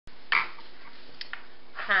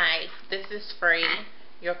Hi, this is Free,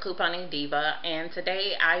 your couponing diva, and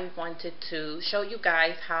today I wanted to show you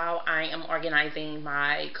guys how I am organizing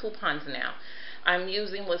my coupons now. I'm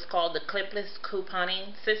using what's called the clipless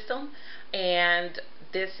couponing system, and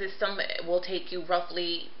this system will take you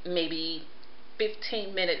roughly maybe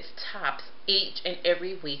 15 minutes tops each and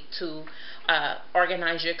every week to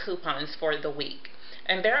organize your coupons for the week.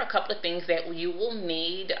 And there are a couple of things that you will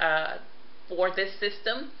need for this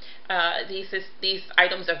system. These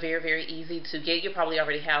items are very easy to get. You probably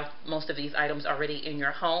already have most of these items already in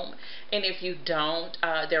your home, and if you don't,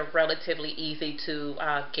 they're relatively easy to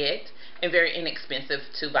get and very inexpensive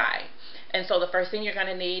to buy. And so the first thing you're going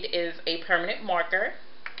to need is a permanent marker.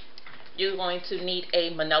 You're going to need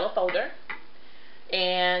a manila folder,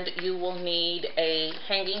 and you will need a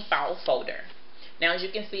hanging file folder. Now, as you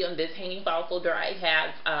can see on this hanging file folder, I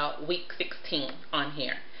have week 16 on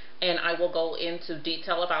here, and I will go into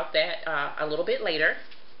detail about that a little bit later.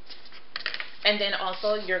 And then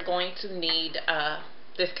also you're going to need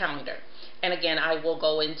this calendar, and again I will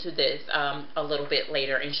go into this a little bit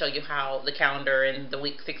later and show you how the calendar and the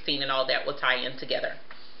week 16 and all that will tie in together.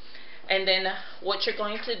 And then what you're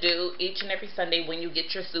going to do each and every Sunday when you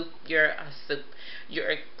get your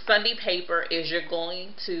Sunday paper is you're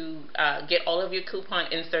going to get all of your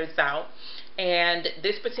coupon inserts out. And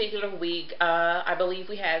this particular week, I believe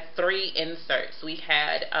we had 3 inserts. We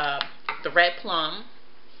had the red plum,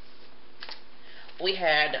 we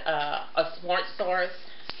had a smart source.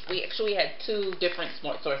 We actually had 2 different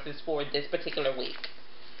smart sources for this particular week.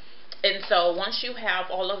 And so once you have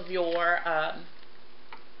all of your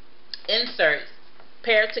inserts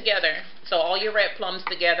paired together, so all your red plums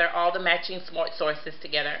together, all the matching smart sources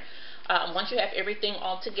together, once you have everything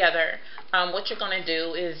all together, what you're going to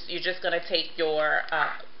do is you're just going to take your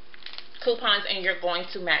coupons and you're going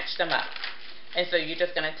to match them up. And so you're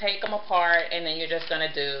just going to take them apart, and then you're just going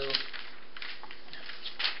to do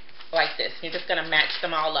like this. You're just going to match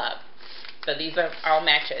them all up. So these are all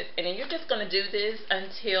matches, and then you're just going to do this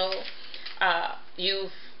until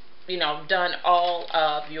you've done all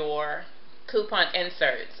of your coupon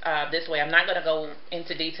inserts this way. I'm not going to go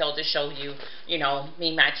into detail to show you,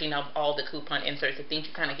 me matching up all the coupon inserts. I think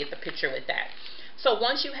you kind of get the picture with that. So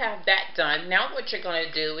once you have that done, now what you're going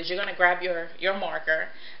to do is you're going to grab your marker,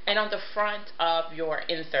 and on the front of your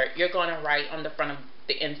insert, you're going to write on the front of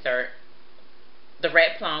the insert the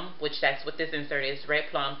red plum, which that's what this insert is, red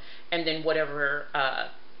plum, and then whatever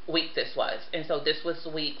week this was. And so this was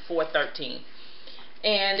week 413.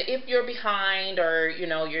 And if you're behind, or you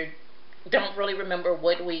don't really remember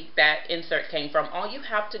what week that insert came from, all you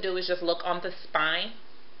have to do is just look on the spine.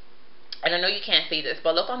 And I know you can't see this,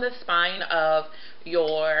 but look on the spine of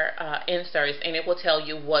your inserts, and it will tell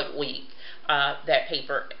you what week that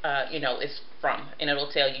paper is from, and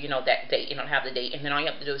it'll tell you that date. You don't have the date, and then all you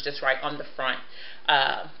have to do is just write on the front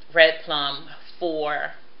red plum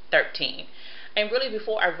 413. And really,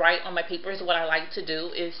 before I write on my papers, what I like to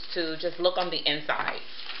do is to just look on the inside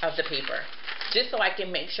of the paper, just so I can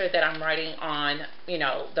make sure that I'm writing on,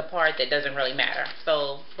 the part that doesn't really matter.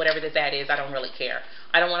 So whatever that is, I don't really care.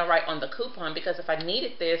 I don't want to write on the coupon, because if I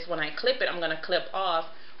needed this, when I clip it, I'm going to clip off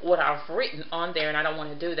what I've written on there, and I don't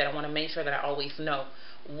want to do that. I want to make sure that I always know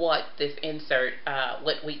what this insert,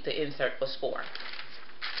 what week the insert was for.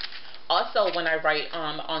 Also, when I write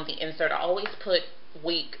on the insert, I always put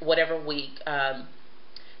week, whatever week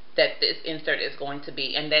that this insert is going to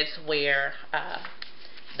be, and that's where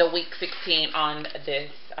the week 16 on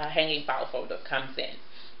this hanging file folder comes in.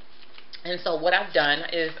 And so what I've done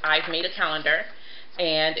is I've made a calendar,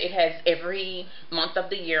 and it has every month of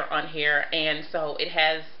the year on here, and so it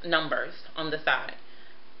has numbers on the side,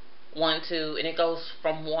 1, 2, and it goes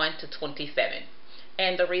from 1 to 27.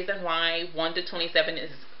 And the reason why 1 to 27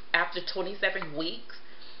 is after 27 weeks,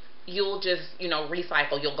 you'll just,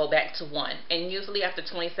 recycle. You'll go back to 1. And usually after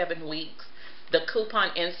 27 weeks, the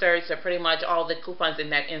coupon inserts are pretty much, all the coupons in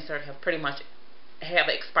that insert have pretty much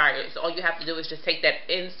expired. So all you have to do is just take that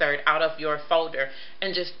insert out of your folder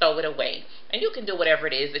and just throw it away. And you can do whatever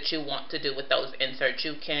it is that you want to do with those inserts.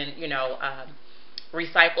 You can,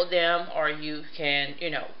 recycle them, or you can,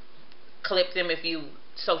 clip them if you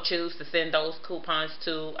so choose to send those coupons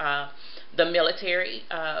to the military,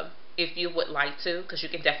 if you would like to, because you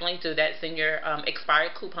can definitely do that. Send your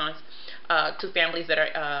expired coupons to families that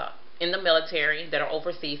are in the military, that are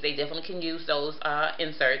overseas. They definitely can use those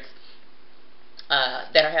inserts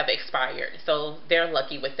that have expired. So they're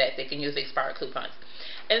lucky with that. They can use expired coupons.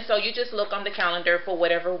 And so you just look on the calendar for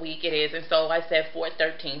whatever week it is. And so I said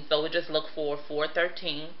 413. So we just look for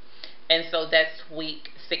 413. And so that's week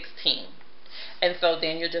 16. And so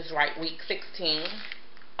then you just write week 16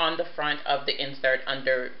 on on the front of the insert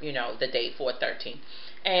under, you know, the date 4/13.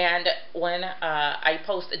 And when I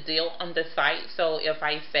post a deal on the site, so if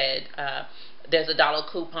I said there's a dollar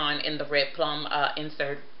coupon in the red plum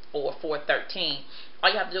insert for 4/13,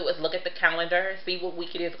 all you have to do is look at the calendar, see what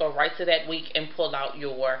week it is, go right to that week and pull out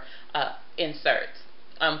your inserts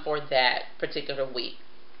for that particular week.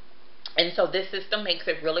 And so this system makes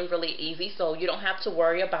it really, really easy, so you don't have to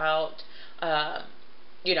worry about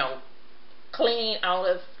you know, cleaning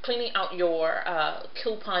out your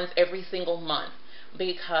coupons every single month,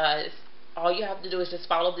 because all you have to do is just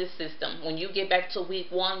follow this system. When you get back to week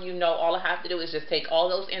 1, you know, all I have to do is just take all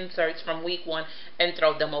those inserts from week 1 and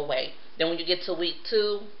throw them away. Then when you get to week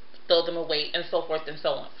 2, throw them away, and so forth and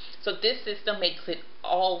so on. So this system makes it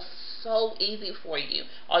all so easy for you.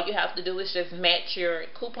 All you have to do is just match your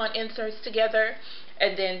coupon inserts together,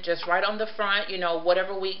 and then just write on the front, you know,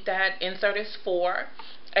 whatever week that insert is for,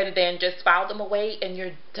 and then just file them away, and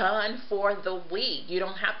you're done for the week. You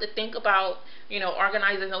don't have to think about, you know,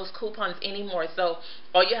 organizing those coupons anymore. So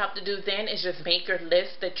all you have to do then is just make your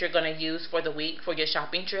list that you're going to use for the week for your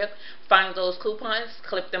shopping trip. Find those coupons,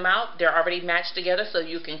 clip them out. They're already matched together, so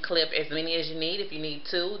you can clip as many as you need. If you need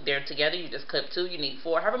 2, they're together, you just clip 2. You need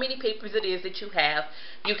 4. However many papers it is that you have,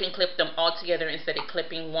 you can clip them all together instead of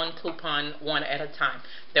clipping one coupon one at a time.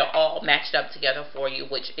 They're all matched up together for you,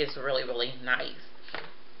 which is really, really nice.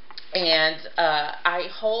 And I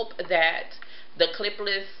hope that the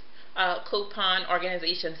clipless coupon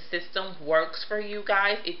organization system works for you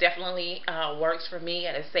guys. It definitely works for me,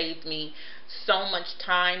 and it saved me so much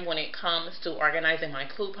time when it comes to organizing my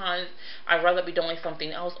coupons. I'd rather be doing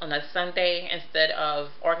something else on a Sunday instead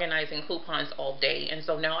of organizing coupons all day. And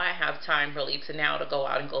so now I have time really to go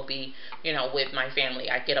out and go be, you know, with my family.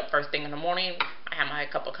 I get up first thing in the morning, I have my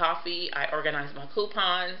cup of coffee, I organize my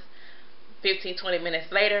coupons. 15-20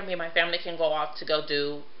 minutes later, me and my family can go off to go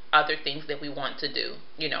do other things that we want to do,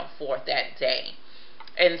 you know, for that day.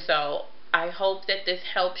 And so I hope that this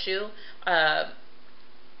helps you.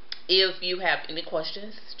 If you have any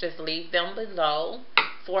questions, just leave them below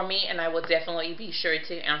for me, and I will definitely be sure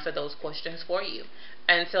to answer those questions for you.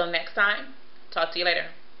 Until next time, talk to you later.